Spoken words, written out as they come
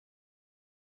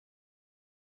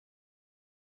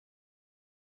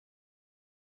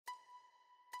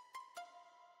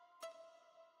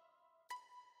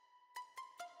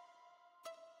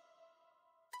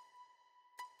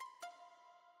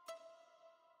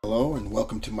Hello and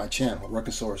welcome to my channel,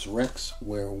 Rex,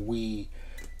 where we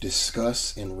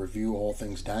discuss and review all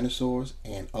things dinosaurs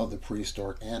and other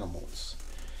prehistoric animals.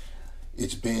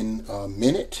 It's been a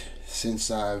minute since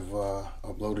I've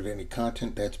uploaded any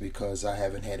content. That's because I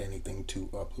haven't had anything to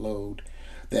upload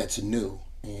that's new,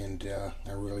 and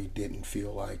I really didn't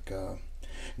feel like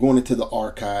going into the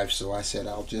archive, so I said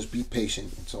I'll just be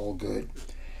patient. It's all good,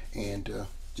 and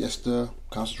just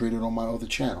concentrated on my other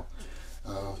channel.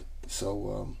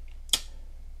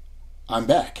 I'm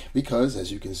back because,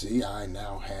 as you can see, I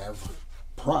now have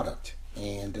product.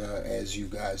 And as you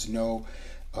guys know,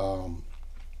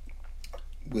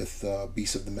 with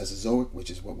Beasts of the Mesozoic, which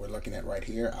is what we're looking at right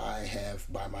here, I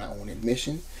have, by my own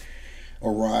admission,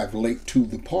 arrived late to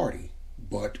the party.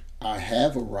 But I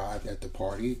have arrived at the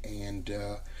party, and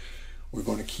we're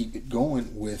going to keep it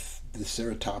going with the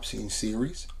Ceratopsian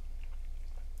series.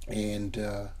 And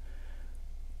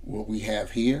what we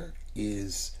have here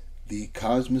is the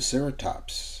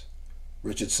Kosmoceratops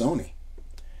richardsoni.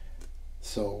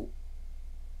 So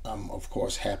I'm of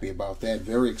course happy about that.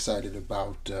 Very excited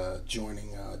about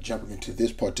jumping into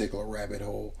this particular rabbit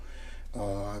hole.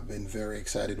 I've been very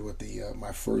excited with the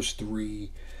my first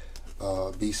three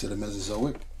Beasts of the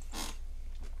Mesozoic,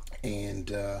 and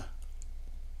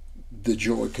the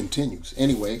joy continues.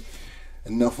 Anyway,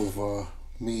 enough of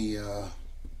me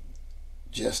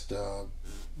just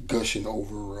gushing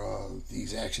over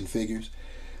these action figures.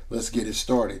 Let's get it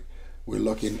started. We're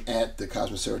looking at the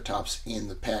Kosmoceratops in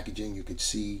the packaging. You can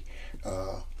see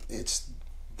it's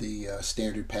the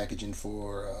standard packaging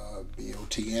for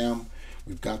BotM.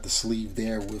 We've got the sleeve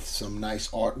there with some nice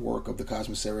artwork of the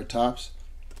Kosmoceratops.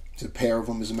 It's a pair of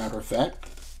them, as a matter of fact.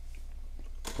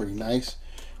 Pretty nice.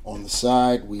 On the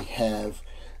side we have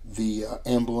the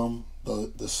emblem,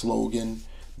 the slogan,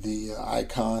 the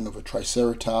icon of a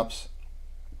Triceratops.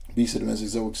 Beasts of the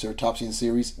Mesozoic Ceratopsian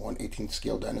series on 18th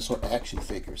scale dinosaur action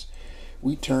figures.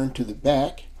 We turn to the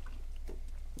back,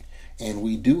 and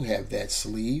we do have that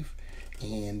sleeve,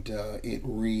 and it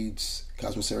reads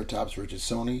Kosmoceratops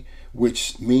richardsoni,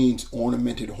 which means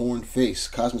ornamented horn face.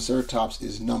 Kosmoceratops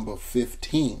is number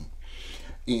 15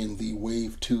 in the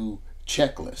Wave 2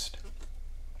 checklist.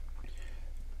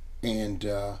 And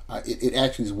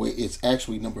it's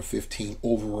actually number 15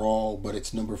 overall, but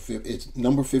it's number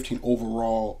 15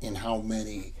 overall in how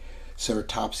many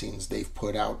ceratopsians they've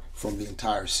put out from the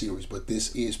entire series. But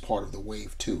this is part of the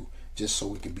Wave 2, just so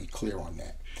we can be clear on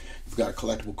that. You've got a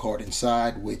collectible card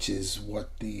inside, which is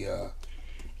what the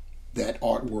that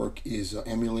artwork is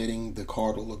emulating. The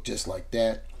card will look just like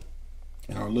that,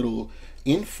 and our little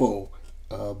info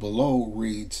below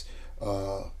reads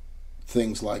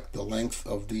things like the length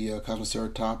of the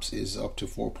Kosmoceratops is up to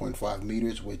 4.5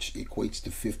 meters, which equates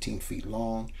to 15 feet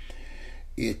long.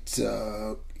 It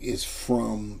is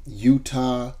from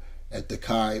Utah at the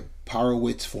Kai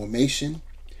Parowitz Formation.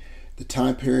 The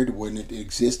time period when it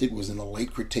existed was in the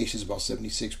late Cretaceous, about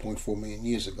 76.4 million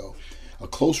years ago. A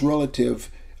close relative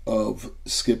of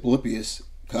Scypiops,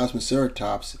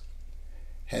 Kosmoceratops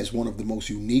has one of the most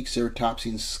unique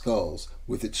ceratopsian skulls,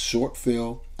 with its short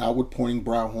fill, outward pointing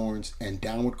brow horns, and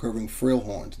downward curving frill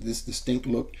horns. This distinct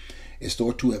look is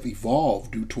thought to have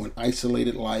evolved due to an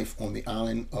isolated life on the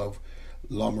island of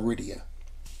La Meridia.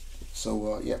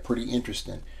 So yeah, pretty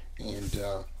interesting. And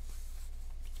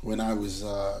when I was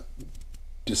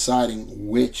deciding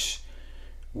which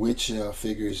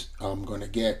figures I'm going to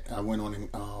get, I went on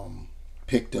and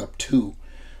picked up two,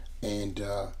 and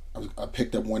I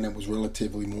picked up one that was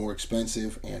relatively more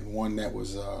expensive and one that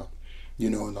was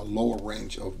in the lower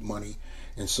range of money.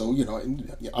 And so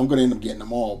I'm going to end up getting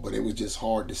them all, but it was just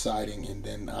hard deciding. And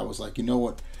then I was like, you know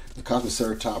what, the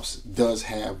Kosmoceratops does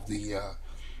have the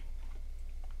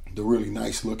really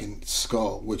nice looking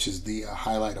skull, which is the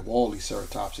highlight of all these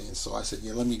ceratopsians. So I said,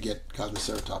 yeah, let me get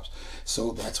Kosmoceratops.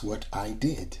 So that's what I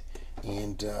did.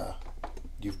 And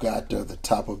you've got the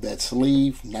top of that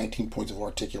sleeve, 19 points of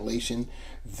articulation.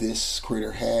 This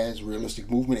critter has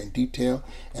realistic movement and detail,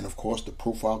 and of course the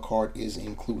profile card is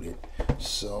included.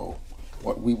 So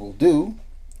what we will do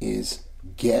is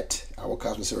get our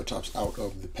Kosmoceratops out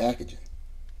of the packaging.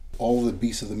 All the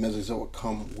Beasts of the Mesozoic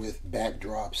come with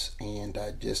backdrops, and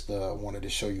I just wanted to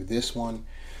show you this one.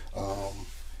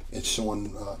 It's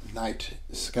showing night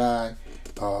sky,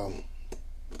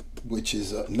 which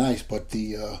is nice, but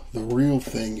the real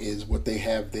thing is what they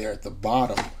have there at the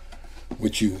bottom,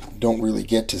 which you don't really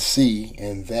get to see,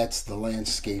 and that's the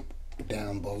landscape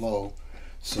down below.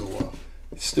 So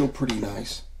it's still pretty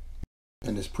nice.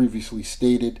 And as previously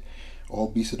stated, all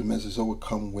Beasts of the Mesozoic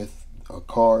come with a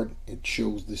card. It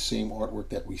shows the same artwork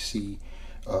that we see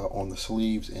on the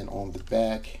sleeves and on the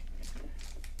back.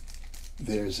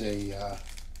 there's a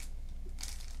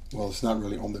well, it's not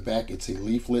really on the back. It's a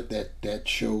leaflet that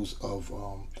shows of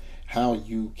how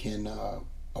you can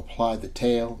apply the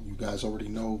tail. You guys already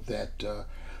know that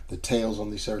the tails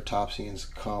on these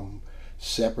ceratopsians come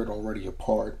separate, already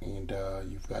apart, and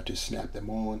you've got to snap them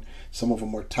on. Some of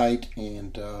them are tight,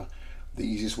 and the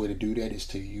easiest way to do that is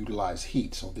to utilize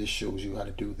heat. So this shows you how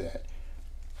to do that.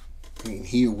 And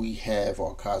here we have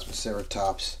our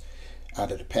Kosmoceratops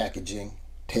out of the packaging,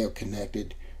 tail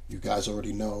connected. You guys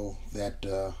already know that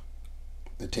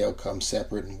the tail comes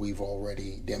separate, and we've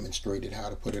already demonstrated how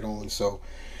to put it on. So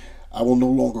I will no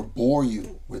longer bore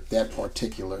you with that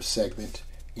particular segment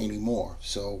anymore.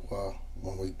 So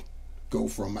when we go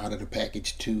from out of the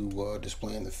package to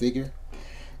displaying the figure,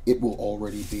 it will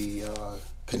already be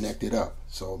connected up.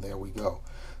 So there we go.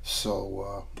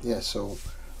 So yeah, so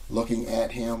looking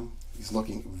at him, he's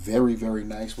looking very, very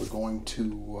nice. We're going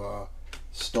to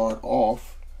start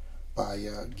off by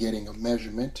getting a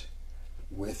measurement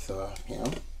with him,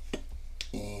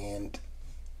 and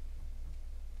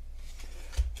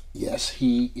yes,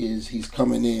 he's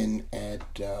coming in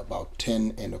at about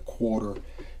 10¼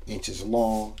 inches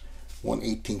long,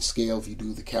 1/18 scale. If you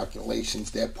do the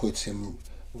calculations, that puts him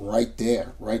right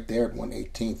there at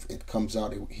 1/18. It comes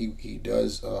out, he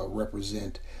does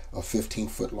represent a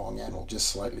 15-foot long animal, just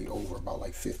slightly over, about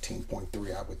like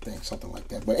 15.3, I would think, something like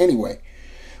that. But anyway,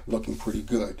 looking pretty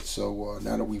good. So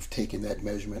now that we've taken that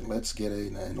measurement, let's get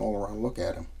an all-around look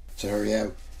at him. So here we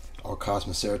have our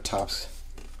Kosmoceratops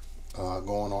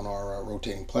going on our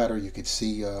rotating platter. You can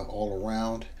see all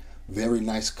around, very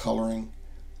nice coloring,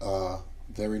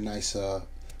 very nice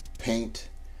paint,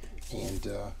 and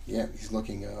yeah, he's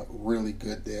looking really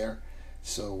good there.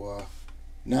 So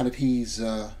now that he's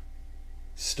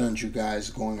stunned you guys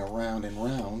going around and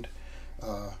round,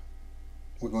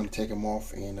 we're going to take him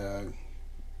off and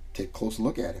take a closer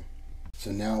look at him.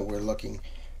 So now we're looking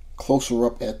closer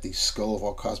up at the skull of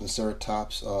our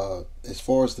Kosmoceratops. As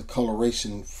far as the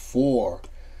coloration for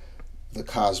the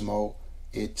Cosmo,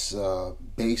 it's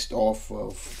based off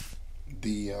of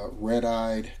the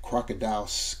red-eyed crocodile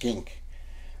skink.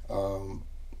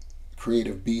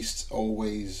 Creative Beasts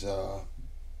always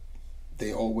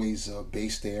they always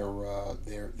base their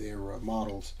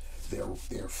models,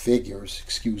 their figures,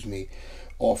 excuse me,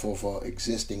 off of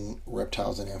existing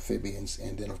reptiles and amphibians,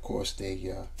 and then of course they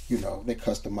you know, they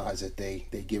customize it,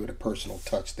 they give it a personal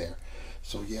touch there.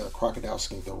 So yeah, the crocodile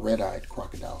skink, the red-eyed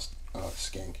crocodile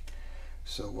skink.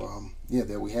 So yeah,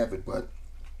 there we have it. But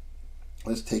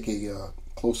let's take a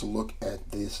closer look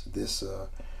at this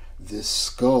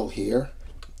skull here.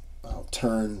 I'll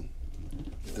turn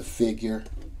the figure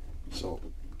so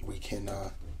we can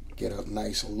get a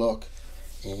nice look,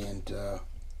 and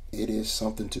it is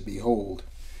something to behold.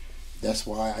 That's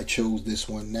why I chose this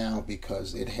one now,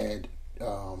 because it had,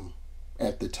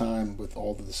 at the time, with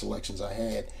all of the selections I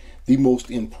had, the most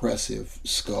impressive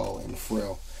skull and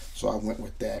frill. So I went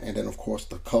with that. And then, of course,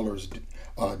 the colors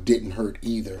didn't hurt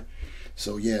either.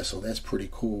 So yeah, so that's pretty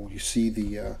cool. You see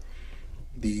the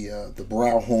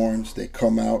brow horns, they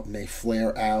come out and they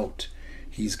flare out.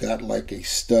 He's got like a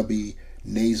stubby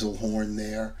nasal horn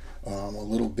there. A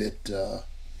little bit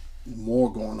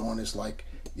more going on. It's like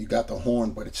you got the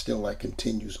horn, but it still like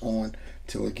continues on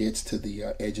till it gets to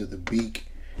the edge of the beak,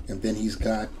 and then he's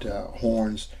got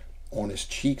horns on his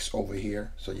cheeks over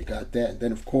here. So you got that, and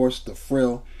then of course the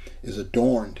frill is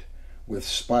adorned with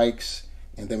spikes,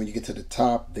 and then when you get to the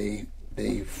top, they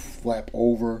flap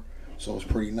over. So it's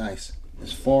pretty nice.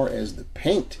 As far as the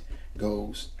paint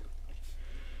goes,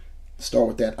 start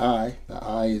with that eye. The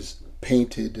eye is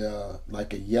painted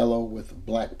like a yellow with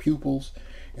black pupils,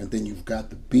 and then you've got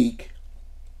the beak.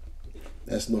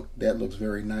 That looks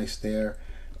very nice there,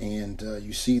 and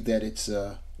you see that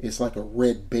it's like a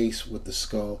red base with the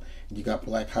skull. You got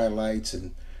black highlights,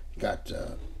 and you got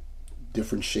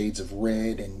different shades of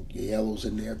red and yellows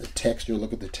in there. The texture,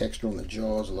 look at the texture on the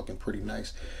jaws, looking pretty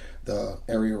nice. The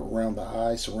area around the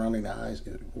eyes, surrounding the eyes,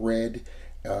 is red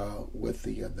with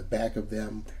the back of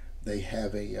them. They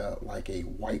have a like a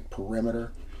white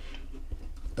perimeter.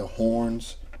 The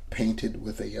horns painted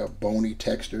with a bony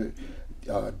texture,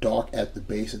 dark at the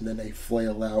base, and then they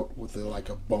flail out with like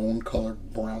a bone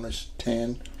colored brownish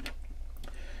tan.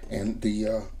 And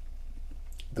the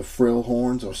frill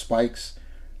horns or spikes,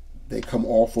 they come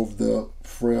off of the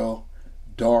frill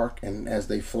dark, and as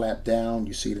they flap down,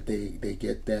 you see that they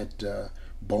get that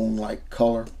bone-like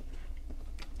color.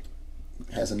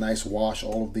 Has a nice wash.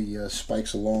 All of the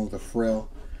spikes along the frill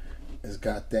has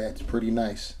got that. It's pretty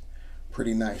nice,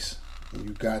 pretty nice. And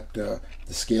you got the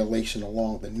scalation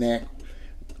along the neck,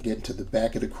 getting to the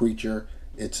back of the creature.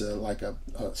 It's like a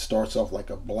starts off like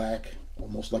a black,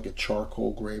 almost like a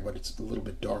charcoal gray, but it's a little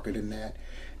bit darker than that.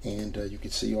 And you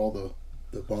can see all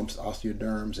the bumps,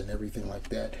 osteoderms, and everything like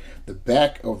that. The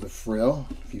back of the frill,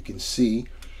 if you can see,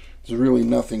 there's really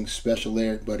nothing special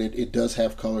there, but it does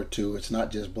have color too. It's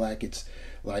not just black. It's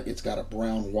like it's got a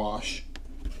brown wash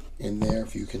in there,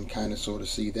 if you can kind of sort of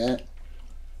see that.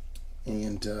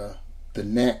 And the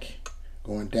neck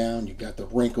going down, you got the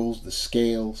wrinkles, the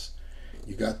scales,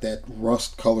 you got that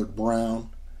rust colored brown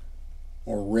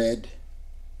or red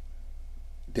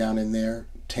down in there,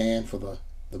 tan for the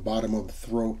bottom of the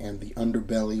throat and the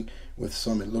underbelly with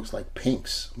some, it looks like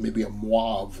pinks, maybe a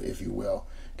mauve, if you will.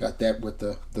 Got that with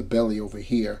the belly over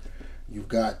here. You've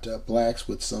got blacks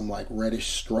with some like reddish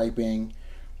striping.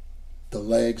 The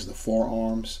legs, the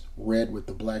forearms, red with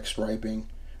the black striping,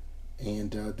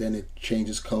 and then it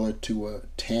changes color to a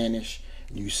tannish.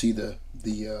 You see the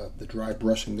dry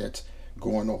brushing that's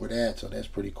going over that, so that's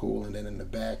pretty cool. And then in the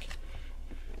back,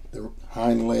 the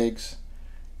hind legs,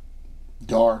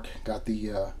 dark, got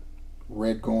the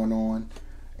red going on,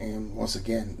 and once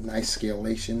again, nice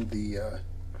scalation.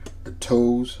 The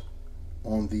toes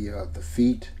on the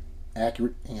feet,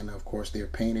 accurate, and of course they're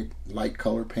painted light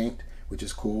color paint, which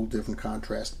is cool, different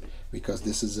contrast, because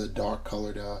this is a dark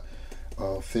colored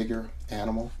figure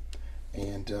animal.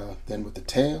 And then with the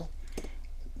tail,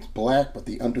 it's black, but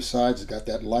the undersides has got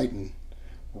that light and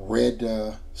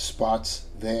red spots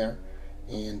there.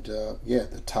 And yeah,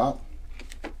 the top,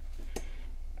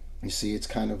 you see it's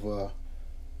kind of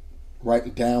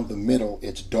right down the middle.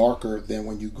 It's darker than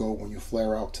when you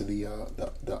flare out to the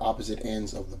opposite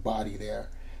ends of the body there.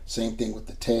 Same thing with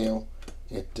the tail.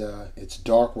 It's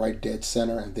dark right dead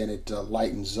center, and then it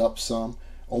lightens up some,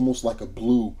 almost like a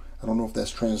blue. I don't know if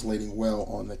that's translating well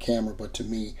on the camera, but to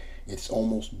me it's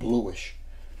almost bluish.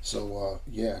 So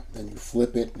yeah, then you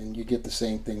flip it and you get the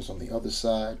same things on the other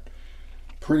side.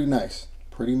 Pretty nice,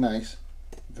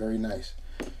 very nice.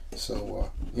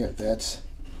 So yeah, that's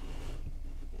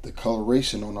the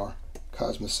coloration on our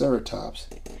Kosmoceratops.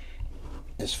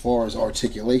 As far as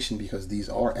articulation, because these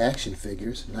are action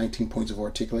figures, 19 points of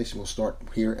articulation. We'll start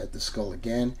here at the skull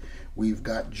again. We've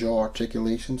got jaw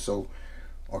articulation, so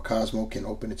our Cosmo can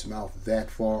open its mouth that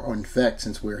far. Or in fact,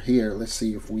 since we're here, let's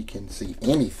see if we can see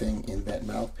anything in that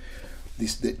mouth.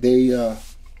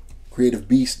 Creative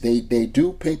Beasts, they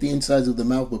do paint the insides of the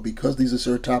mouth, but because these are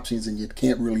ceratopsians and you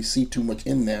can't really see too much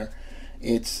in there,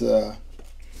 it's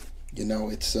you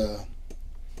know,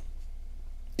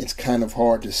 it's kind of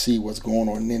hard to see what's going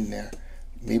on in there.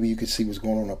 Maybe you could see what's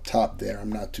going on up top there.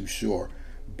 I'm not too sure,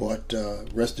 but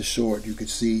rest assured, you could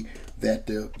see that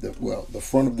the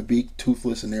front of the beak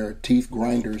toothless, and there are teeth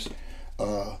grinders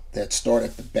that start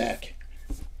at the back.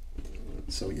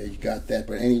 So yeah, you got that.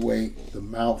 But anyway, the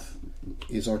mouth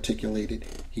is articulated.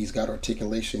 He's got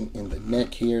articulation in the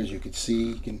neck here, as you can see.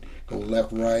 You can go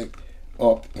left, right,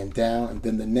 up, and down, and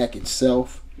then the neck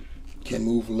itself can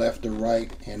move left or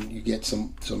right, and you get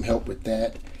some help with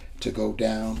that to go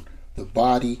down. The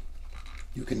body,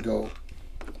 you can go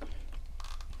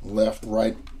left,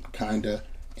 right, kinda,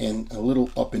 and a little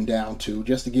up and down too,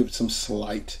 just to give it some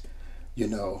slight,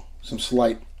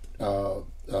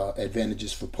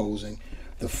 advantages for posing.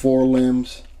 The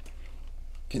forelimbs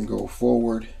can go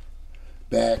forward,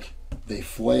 back. They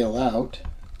flail out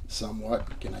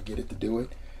somewhat. Can I get it to do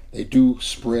it? They do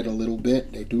spread a little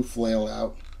bit. They do flail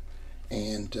out.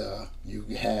 And you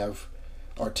have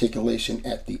articulation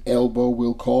at the elbow,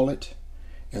 we'll call it.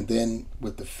 And then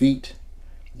with the feet,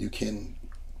 you can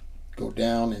go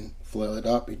down and flail it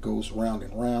up. It goes round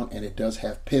and round, and it does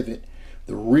have pivot.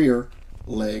 The rear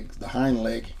leg, the hind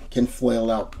leg, can flail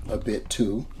out a bit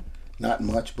too. Not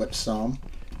much, but some.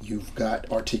 You've got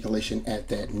articulation at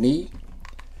that knee,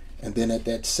 and then at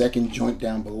that second joint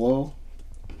down below,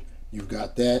 you've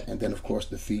got that. And then of course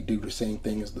the feet do the same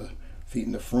thing as the feet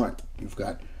in the front. You've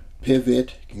got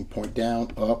pivot, you can point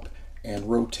down, up, and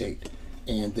rotate.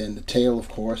 And then the tail, of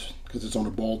course, because it's on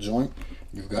a ball joint,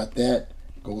 you've got that,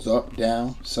 goes up,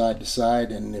 down, side to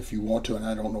side, and if you want to, and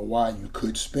I don't know why, you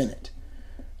could spin it.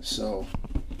 So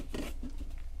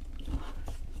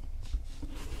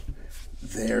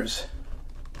let's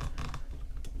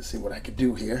see what I could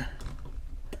do here.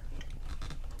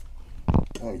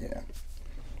 Oh yeah,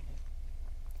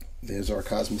 there's our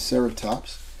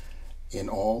Kosmoceratops in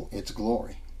all its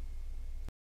glory.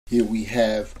 Here we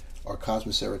have our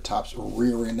Kosmoceratops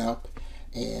rearing up,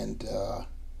 and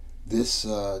this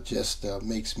just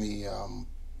makes me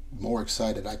more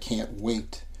excited. I can't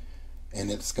wait,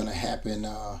 and it's going to happen,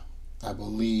 I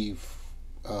believe,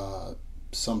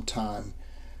 sometime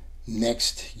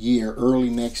next year, early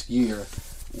next year,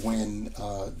 when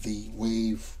the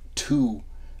wave 2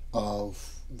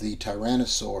 of the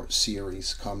Tyrannosaur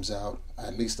series comes out.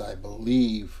 At least I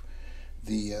believe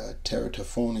the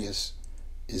Teratophonius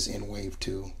is in wave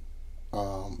 2.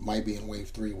 Might be in wave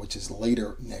 3, which is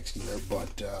later next year,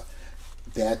 but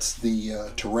that's the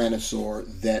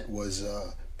Tyrannosaur that was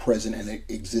present and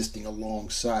existing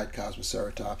alongside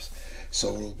Kosmoceratops.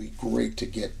 So it'll be great to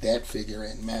get that figure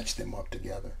and match them up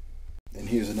together. And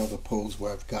here's another pose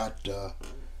where I've got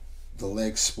the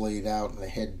legs splayed out and the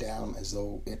head down as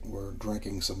though it were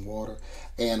drinking some water.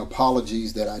 And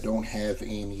apologies that I don't have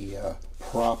any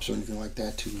props or anything like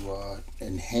that to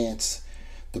enhance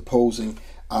the posing.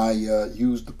 I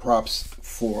used the props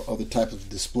for other types of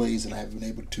displays and I haven't been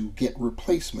able to get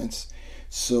replacements.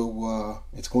 So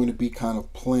it's going to be kind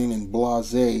of plain and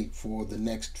blasé for the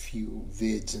next few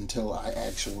vids until I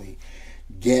actually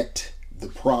get the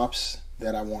props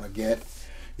that I want to get.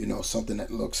 You know, something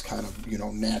that looks kind of, you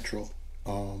know, natural.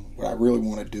 What I really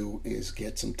want to do is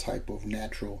get some type of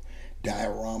natural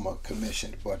diorama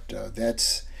commissioned, but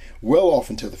that's well off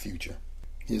into the future.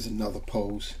 Here's another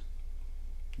pose,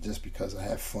 just because I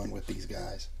have fun with these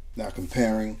guys. Now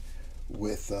comparing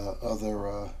with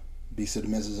other beasts of the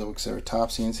Mesozoic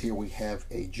ceratopsians, here we have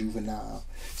a juvenile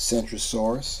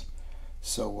Centrosaurus.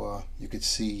 So you could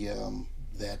see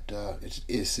that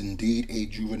it's indeed a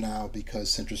juvenile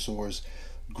because Centrosaurs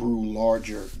grew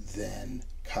larger than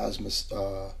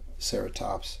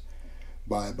Kosmoceratops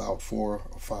by about 4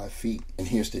 or 5 feet. And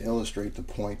here's to illustrate the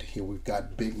point. Here we've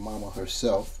got Big Mama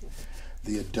herself,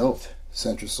 the adult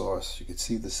Centrosaurus. You can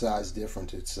see the size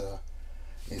difference. It's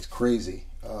crazy.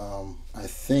 I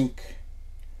think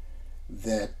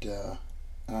that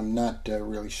I'm not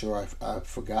really sure. I've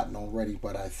forgotten already,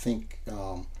 but I think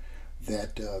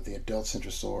that the adult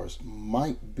Centrosaurus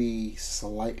might be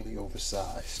slightly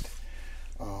oversized.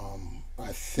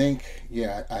 I think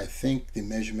the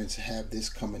measurements have this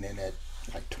coming in at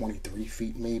like 23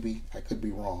 feet maybe. I could be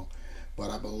wrong,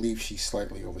 but I believe she's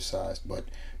slightly oversized. But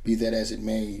be that as it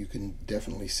may, you can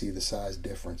definitely see the size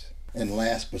difference. And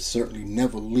last but certainly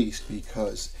never least,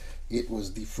 because it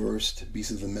was the first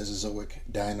beast of the Mesozoic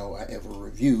dino I ever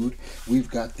reviewed, we've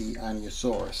got the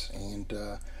Ionosaurus, and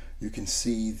you can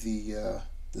see the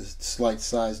slight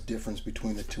size difference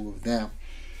between the two of them.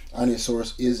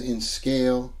 Ionosaurus is in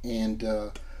scale, and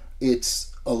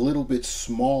it's a little bit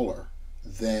smaller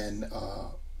than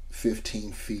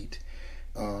 15 feet.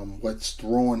 What's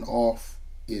thrown off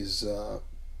is the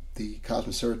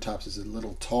Kosmoceratops is a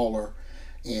little taller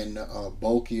and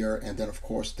bulkier, and then of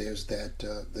course there's that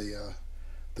the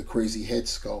crazy head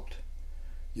sculpt.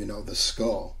 You know, the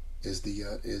skull is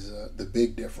the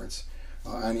big difference.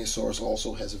 Ionosaurus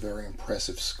also has a very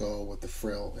impressive skull with the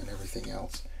frill and everything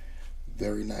else.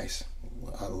 Very nice.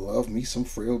 I love me some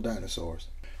frilled dinosaurs.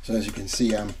 So as you can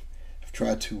see, I've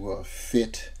tried to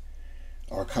fit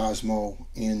our Cosmo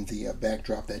in the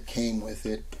backdrop that came with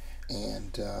it,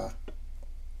 and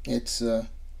it's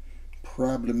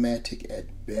problematic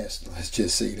at best, let's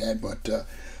just say that, but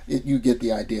you get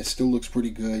the idea. It still looks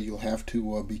pretty good. You'll have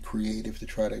to be creative to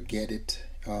try to get it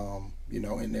you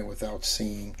know, in there without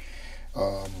seeing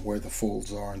where the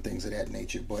folds are and things of that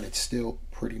nature, but it's still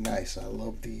pretty nice. I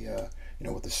love the you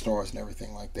know, with the stars and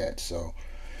everything like that, so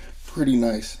pretty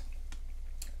nice.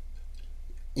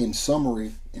 In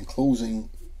summary, in closing,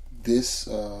 this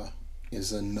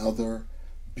is another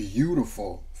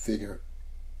beautiful figure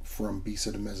from beasts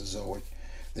of the Mesozoic,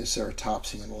 the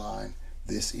Ceratopsian line.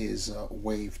 This is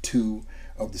wave 2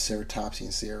 of the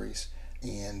Ceratopsian series,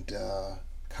 and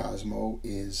Cosmo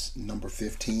is number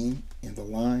 15 in the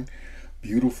line.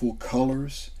 Beautiful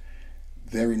colors,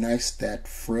 very nice. That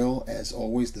frill, as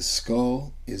always, the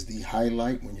skull is the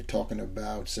highlight when you're talking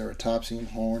about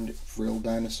Ceratopsian horned frill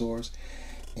dinosaurs,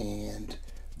 and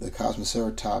the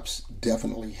Kosmoceratops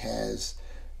definitely has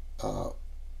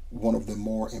one of the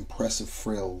more impressive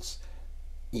frills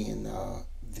in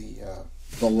the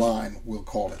line, we'll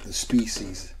call it, the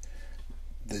species,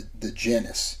 the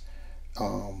genus.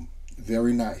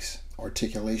 Very nice.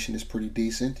 Articulation is pretty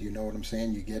decent. You know what I'm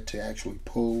saying? You get to actually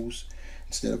pose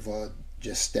instead of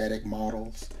just static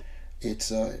models.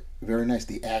 It's very nice.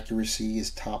 The accuracy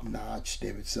is top notch.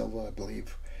 David Silva, I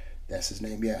believe that's his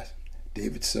name. Yes,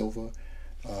 David Silva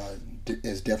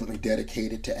is definitely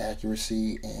dedicated to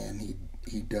accuracy, and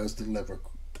he does deliver.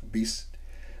 Beasts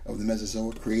of the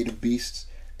Mesozoic, Creative Beasts,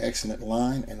 excellent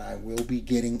line, and I will be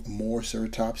getting more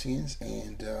Ceratopsians,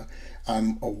 and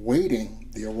I'm awaiting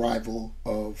the arrival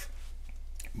of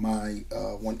my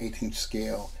 1/18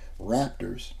 scale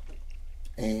raptors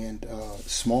and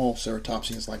small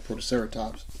Ceratopsians like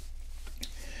Protoceratops,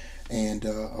 and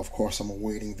of course I'm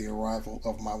awaiting the arrival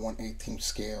of my 1/18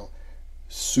 scale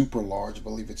super large, I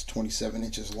believe it's 27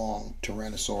 inches long,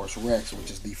 Tyrannosaurus Rex,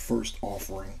 which is the first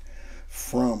offering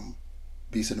from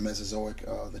Beasts of the Mesozoic,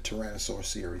 the Tyrannosaur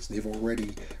series. They've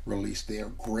already released their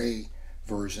gray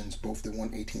versions, both the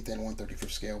 1/18th and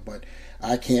 1/35th scale, but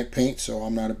I can't paint, so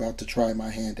I'm not about to try my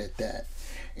hand at that.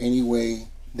 Anyway,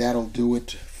 that'll do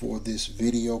it for this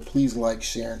video. Please like,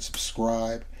 share, and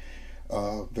subscribe.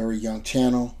 Very young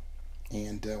channel,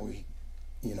 and we're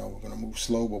going to move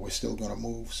slow, but we're still going to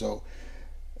move. So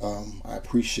I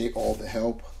appreciate all the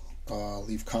help.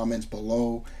 Leave comments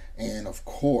below, and of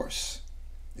course,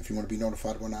 if you want to be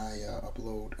notified when I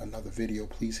upload another video,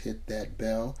 please hit that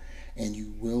bell and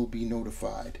you will be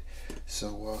notified.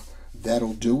 So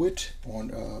that'll do it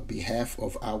on behalf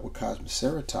of our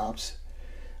Kosmoceratops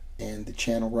and the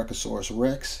channel Rekosaurus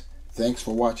Rex. Thanks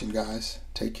for watching, guys.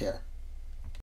 Take care.